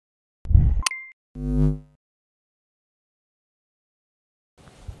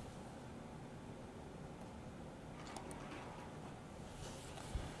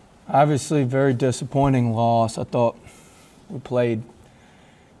Obviously, very disappointing loss. I thought we played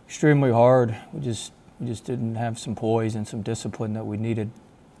extremely hard. We just didn't have some poise and some discipline that we needed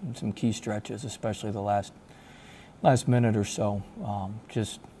in some key stretches, especially the last minute or so.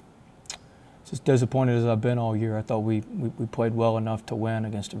 Just disappointed as I've been all year. I thought we played well enough to win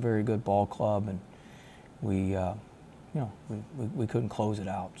against a very good ball club, and we couldn't close it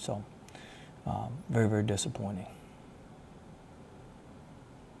out. So very, very disappointing.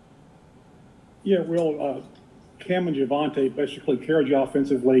 Yeah, Will, Cam and Javonte basically carried you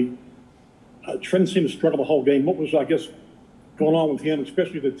offensively. Trent seemed to struggle the whole game. What was, I guess, going on with him,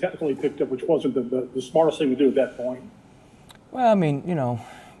 especially the technical he picked up, which wasn't the smartest thing to do at that point? Well, I mean,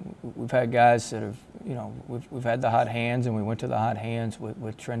 we've had guys that have, we've had the hot hands, and we went to the hot hands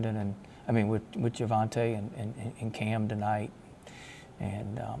with Trendon and, with Javonte and Cam tonight.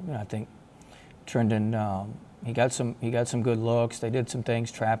 And, I think Trendon, he got some good looks. They did some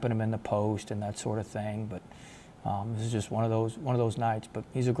things trapping him in the post and that sort of thing. But this is just one of those nights. But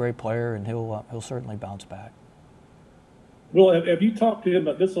he's a great player, and he'll certainly bounce back. Will, have you talked to him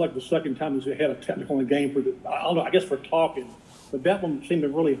about this? Is like the second time he's had a technical in the game I don't know, I guess for talking, but that one seemed to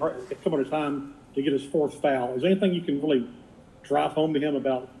really hurt. It come at a time to get his fourth foul. Is there anything you can really drive home to him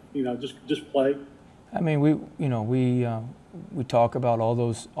about just play? I mean, we talk about all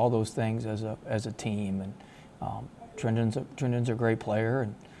those things as a team, and Trendon's a great player,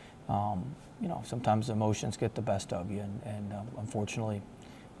 and sometimes the emotions get the best of you, and unfortunately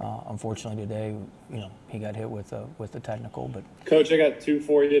today, he got hit with the technical. But Coach, I got two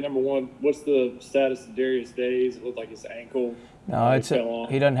for you. Number one, what's the status of Darius Days? It looked like his ankle. No,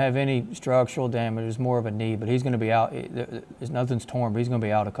 he doesn't have any structural damage. It's more of a knee, but he's going to be out. Nothing's torn, but he's going to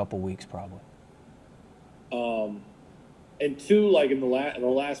be out a couple weeks probably. And two, like in the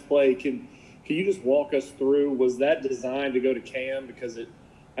last play, can you just walk us through? Was that designed to go to Cam? Because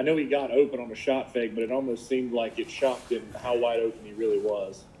I know he got open on a shot fake, but it almost seemed like it shocked him how wide open he really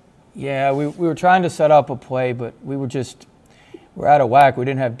was. Yeah, we were trying to set up a play, but we're out of whack. We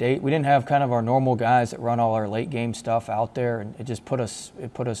didn't have kind of our normal guys that run all our late game stuff out there, and it just put us a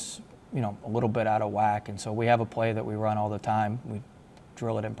little bit out of whack. And so we have a play that we run all the time. We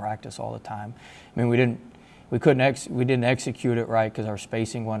drill it in practice all the time. I mean, we didn't execute it right because our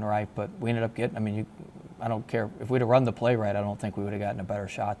spacing wasn't right, but we ended up getting. I mean, I don't care if we'd have run the play right. I don't think we would have gotten a better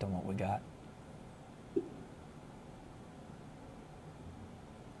shot than what we got.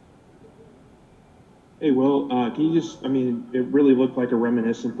 Hey, Will, can you it really looked like a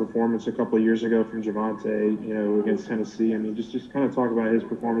reminiscent performance a couple of years ago from Javonte, against Tennessee. I mean, just kind of talk about his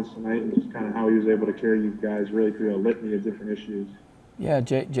performance tonight and just kind of how he was able to carry you guys really through a litany of different issues. Yeah,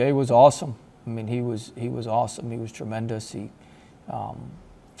 Jay was awesome. I mean, he was awesome. He was tremendous. He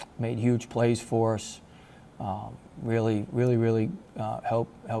made huge plays for us. Really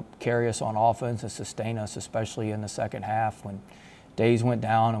helped carry us on offense and sustain us, especially in the second half when Days went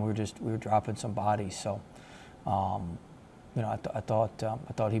down and we were dropping some bodies. So, I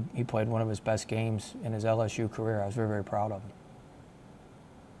thought he played one of his best games in his LSU career. I was very, very proud of him.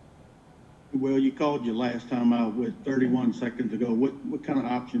 Well, you called your last time out with 31 seconds ago. What kind of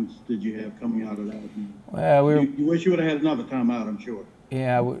options did you have coming out of that? Well, you wish you would have had another timeout, I'm sure.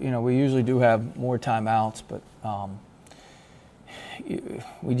 Yeah, we usually do have more timeouts, but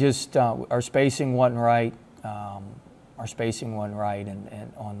we just our spacing wasn't right.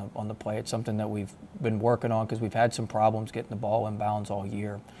 And on the play, it's something that we've been working on because we've had some problems getting the ball in bounds all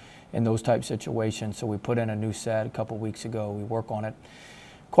year in those type situations. So we put in a new set a couple weeks ago. We work on it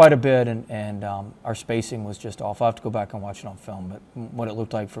quite a bit, and our spacing was just off. I'll have to go back and watch it on film, but what it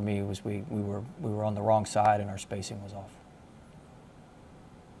looked like for me was we were on the wrong side and our spacing was off.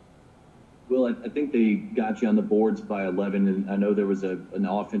 Well, I think they got you on the boards by 11, and I know there was an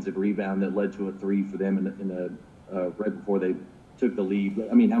offensive rebound that led to a three for them right before they took the lead.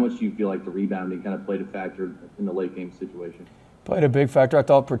 I mean, how much do you feel like the rebounding kind of played a factor in the late game situation? Played a big factor. I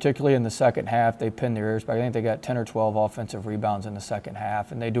thought particularly in the second half, they pinned their ears back. I think they got 10 or 12 offensive rebounds in the second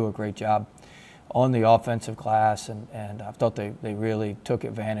half, and they do a great job on the offensive glass. And I thought they really took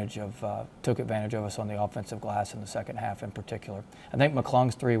advantage of us on the offensive glass in the second half in particular. I think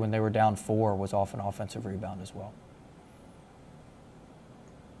McClung's three when they were down 4 was off an offensive rebound as well.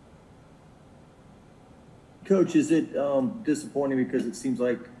 Coach, is it disappointing because it seems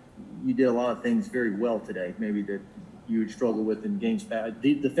like you did a lot of things very well today, maybe that you would struggle with in games past,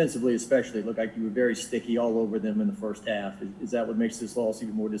 defensively especially? It looked like you were very sticky all over them in the first half. Is that what makes this loss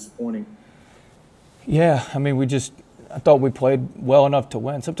even more disappointing? Yeah, I mean, I thought we played well enough to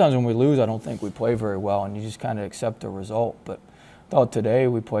win. Sometimes when we lose, I don't think we play very well, and you just kind of accept the result. But I thought today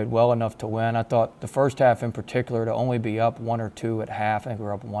we played well enough to win. I thought the first half in particular, to only be up 1 or 2 at half. I think we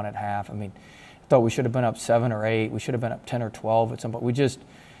were up 1 at half. I mean, I thought we should have been up 7 or 8. We should have been up 10 or 12 at some point. We just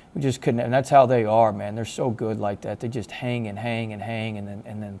couldn't. And that's how they are, man. They're so good like that. They just hang and hang and hang, and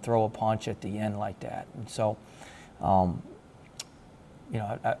then throw a punch at the end like that. And so, you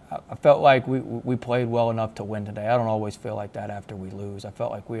know, I felt like we played well enough to win today. I don't always feel like that after we lose. I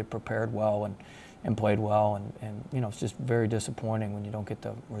felt like we had prepared well and played well, and you know, it's just very disappointing when you don't get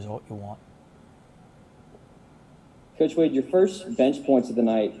the result you want. Coach Wade, your first bench points of the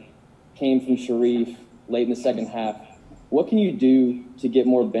night came from Sharif late in the second half. What can you do to get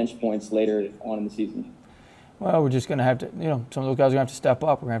more bench points later on in the season? Well, we're just going to have to, you know, some of those guys are going to have to step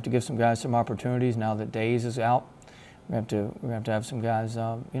up. We're going to have to give some guys some opportunities now that Days is out. We're going to have to have some guys,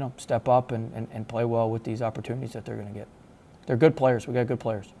 you know, step up and play well with these opportunities that they're going to get. They're good players. We got good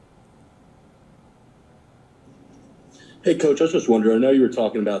players. Hey, Coach, I was just wondering, I know you were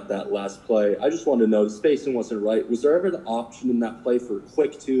talking about that last play. I just wanted to know, the spacing wasn't right. Was there ever the option in that play for a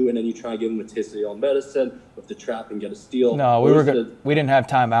quick 2, and then you try to give him a Tissy on medicine with the trap and get a steal? No, we didn't have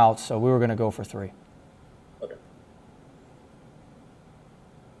timeouts, so we were going to go for 3. Okay.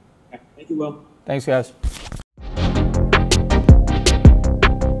 Thank you, Will. Thanks, guys.